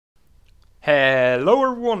Hello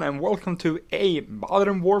everyone and welcome to a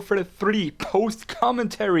Modern Warfare 3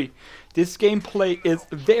 post-commentary. This gameplay is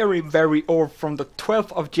very old, from the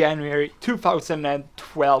 12th of January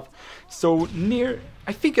 2012. So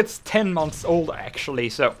I think it's 10 months old actually,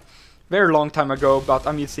 so very long time ago, but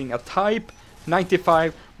I'm using a Type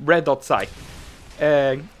 95 red dot sight.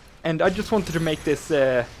 And I just wanted to make this,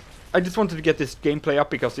 I just wanted to get this gameplay up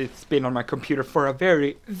because it's been on my computer for a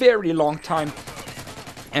very long time.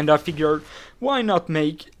 And I figured, why not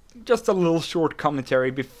make just a little short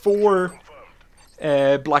commentary before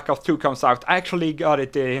Black Ops 2 comes out. I actually got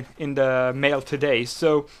it in the mail today,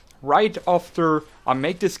 so right after I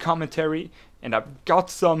make this commentary and I've got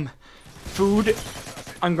some food,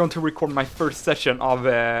 I'm going to record my first session of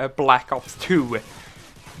Black Ops 2,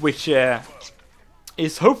 which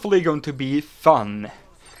is hopefully going to be fun.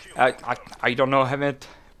 I don't know, I haven't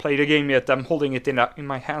played the game yet. I'm holding it in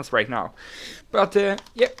my hands right now, but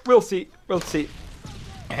yeah, we'll see.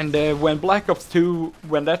 And when Black Ops 2,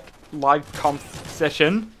 when that live comp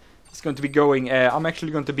session is going to be going, I'm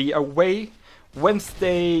actually going to be away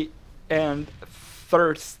Wednesday and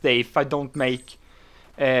Thursday if I don't make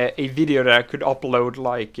a video that I could upload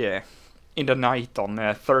like in the night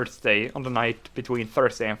on Thursday, on the night between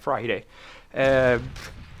Thursday and Friday.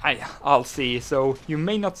 I'll see, so you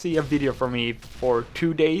may not see a video from me for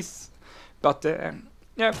 2 days, but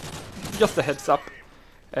yeah, just a heads up.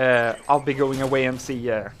 I'll be going away and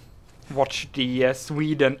watch the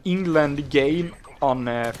Sweden-England game on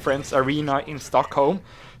Friends Arena in Stockholm,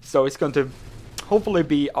 so it's going to hopefully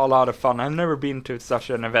be a lot of fun. I've never been to such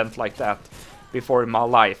an event like that before in my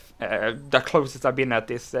life. The closest I've been at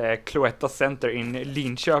is Cloetta Center in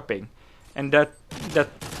Linköping, and that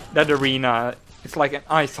arena, it's like an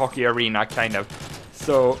ice hockey arena kind of,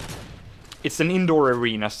 so it's an indoor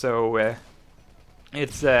arena, so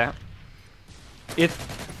it's I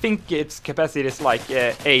think its capacity is like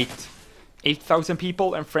 8,000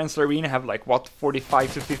 people, and Friends Arena have like what,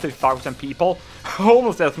 45 to 50,000 people,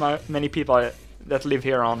 almost as many people that live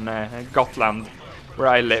here on Gotland, where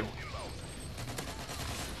I live.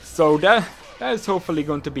 So that is hopefully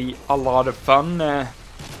going to be a lot of fun.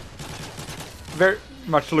 Very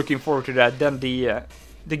much looking forward to that. Then the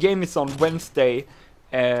game is on Wednesday.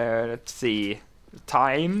 Let's see,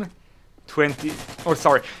 time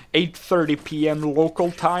 8:30 p.m.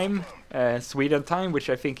 local time, Sweden time, which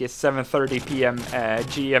I think is 7:30 p.m.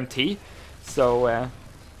 GMT. So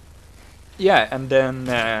yeah, and then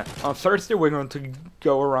on Thursday we're going to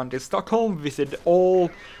go around in Stockholm, visit all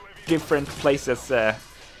different places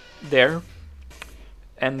there,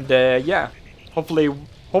 and yeah, hopefully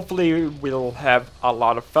we'll have a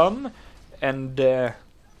lot of fun. And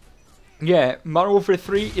yeah, Modern Warfare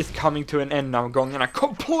 3 is coming to an end now, going on a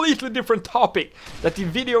completely different topic. That the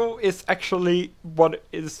video is actually what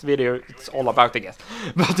this video it's all about, I guess.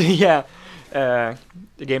 But yeah, the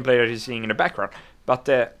gameplay that you're seeing in the background. But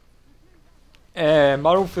Modern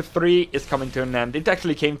Warfare 3 is coming to an end. It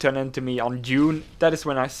actually came to an end to me on June. That is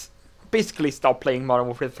when I basically stopped playing Modern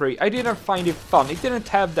Warfare 3. I didn't find it fun. It didn't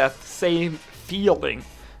have that same feeling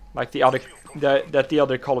like the other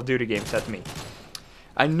Call of Duty games had me.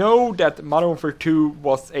 I know that Modern Warfare 2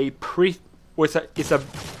 is a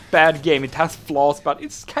bad game. It has flaws, but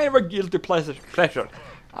it's kind of a guilty pleasure.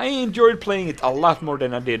 I enjoyed playing it a lot more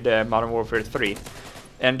than I did Modern Warfare 3.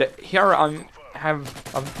 And here I have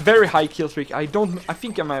a very high kill streak. I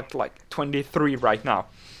think I'm at like 23 right now.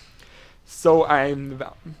 So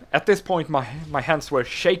at this point my hands were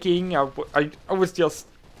shaking. I was just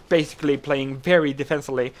basically playing very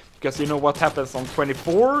defensively, because you know what happens on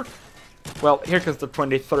 24? Well, here comes the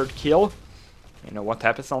 23rd kill. You know what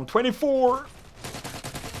happens on 24?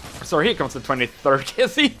 Sorry, here comes the 23rd kill.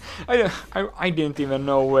 See, I didn't even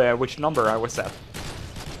know which number I was at.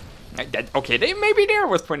 Okay, maybe there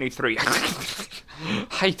was 23.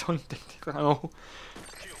 I don't know.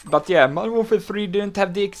 But yeah, Modern Warfare 3 didn't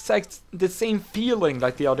have the same feeling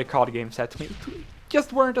like the other COD games had to me. It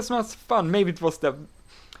just weren't as much fun. Maybe it was the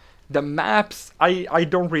maps. I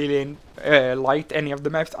don't really like any of the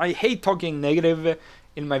maps. I hate talking negative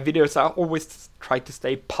in my videos. I always try to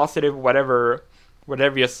stay positive, whatever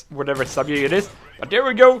subject it is. But there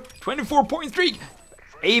we go, 24-point streak,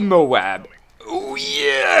 a Moab. Oh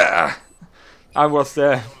yeah! I was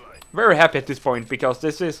very happy at this point, because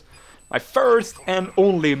this is my first and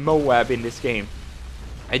only Moab in this game.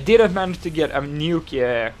 I didn't manage to get a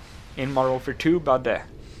nuke in Modern Warfare 2, but I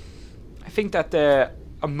think that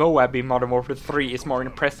a Moab in Modern Warfare 3 is more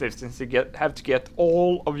impressive, since you have to get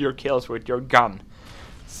all of your kills with your gun.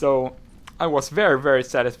 So I was very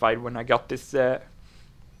satisfied when I got this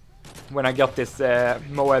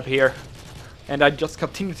Moab here. and I just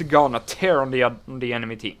continued to go on a tear on the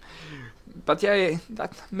enemy team. But yeah,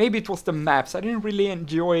 maybe it was the maps. I didn't really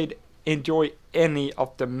enjoy any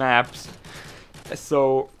of the maps,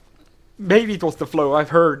 so maybe it was the flow. I've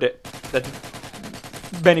heard that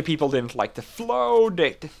many people didn't like the flow.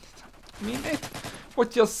 I mean, it was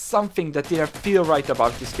just something that didn't feel right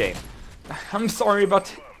about this game. I'm sorry,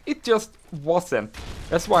 but it just wasn't.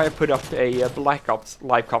 That's why I put up a Black Ops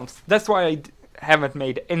live comps. That's why I haven't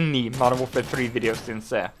made any Modern Warfare 3 videos since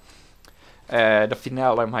the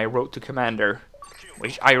finale of my Road to Commander,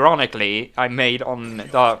 which ironically I made on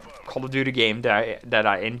the Call of Duty game that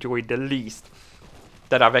I enjoyed the least,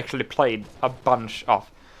 that I've actually played a bunch of.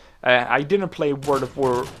 I didn't play World of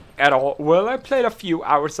War at all. Well, I played a few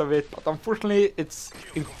hours of it, but unfortunately it's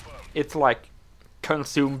like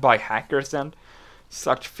consumed by hackers and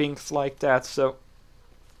such things like that. So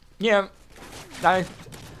yeah,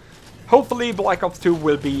 hopefully Black Ops 2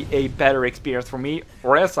 will be a better experience for me,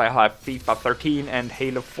 or else I have FIFA 13 and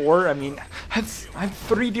Halo 4. I mean, I have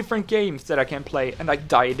 3 different games that I can play, and I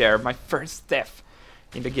died there, my first death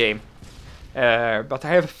in the game. But I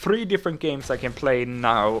have 3 different games I can play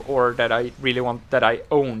now, or that I really want, that I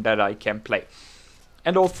own, that I can play.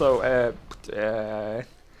 And also,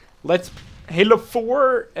 Halo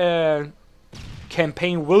 4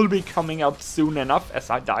 campaign will be coming out soon enough, as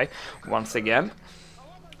I die once again.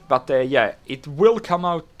 But yeah, it will come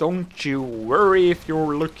out, don't you worry if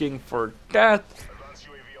you're looking for that.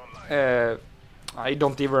 I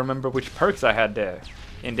don't even remember which perks I had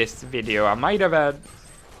in this video. I might have had,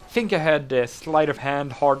 I think I had Sleight of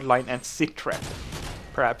Hand, Hardline and Sit Trap,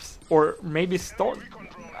 perhaps. Or maybe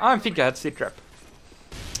I think I had Sit Trap.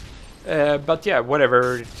 But yeah,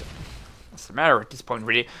 whatever, it doesn't matter at this point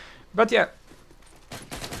really. But yeah,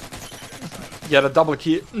 get a double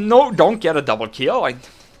kill. No, don't get a double kill. I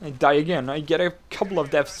die again. I get a couple of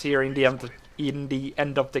deaths here in the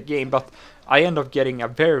end of the game, but I end up getting a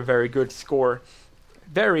very, very good score.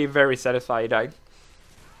 Very, very satisfied. I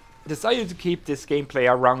decided to keep this gameplay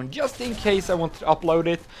around just in case I want to upload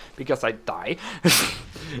it, because I die.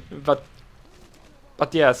 but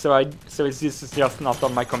yeah, so this is just not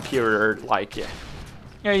on my computer. Like,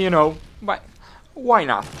 yeah, you know, why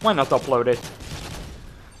not? Why not upload it?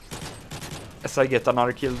 As I get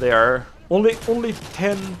another kill there. Only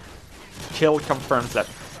 10 kill confirms that.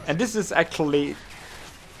 And this is actually,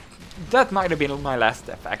 that might have been my last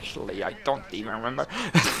death actually. I don't even remember.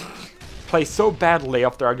 Play so badly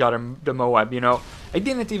after I got the Moab, you know. I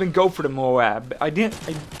didn't even go for the Moab. I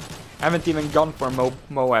haven't even gone for a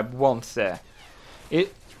Moab once.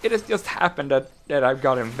 It has just happened that I've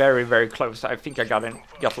gotten very, very close. I think I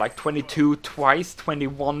got like 22 twice,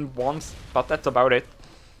 21 once, but that's about it.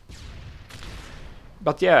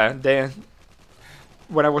 But yeah,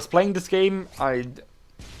 when I was playing this game,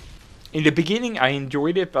 in the beginning I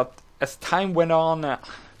enjoyed it, but as time went on,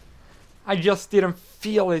 I just didn't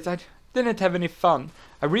feel it. I didn't have any fun.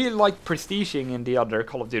 I really liked prestiging in the other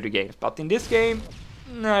Call of Duty games, but in this game,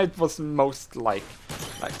 it was most like,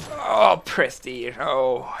 oh, prestige,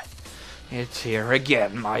 oh, it's here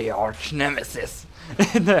again, my arch nemesis,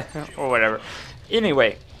 or whatever.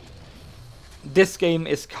 Anyway, this game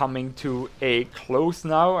is coming to a close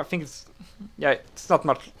now. I think it's not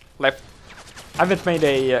much left. I haven't made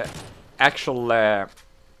a actual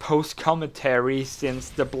post commentary since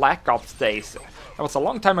the Black Ops days. That was a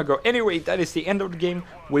long time ago. Anyway, that is the end of the game.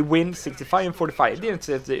 We win 65 and 45. It didn't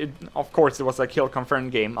say of course, it was a kill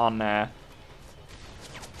confirmed game on.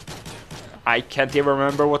 I can't even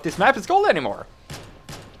remember what this map is called anymore.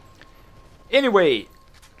 Anyway,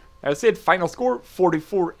 that's it. Final score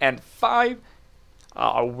 44 and 5.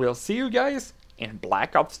 We'll see you guys in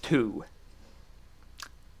Black Ops 2.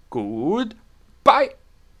 Goodbye.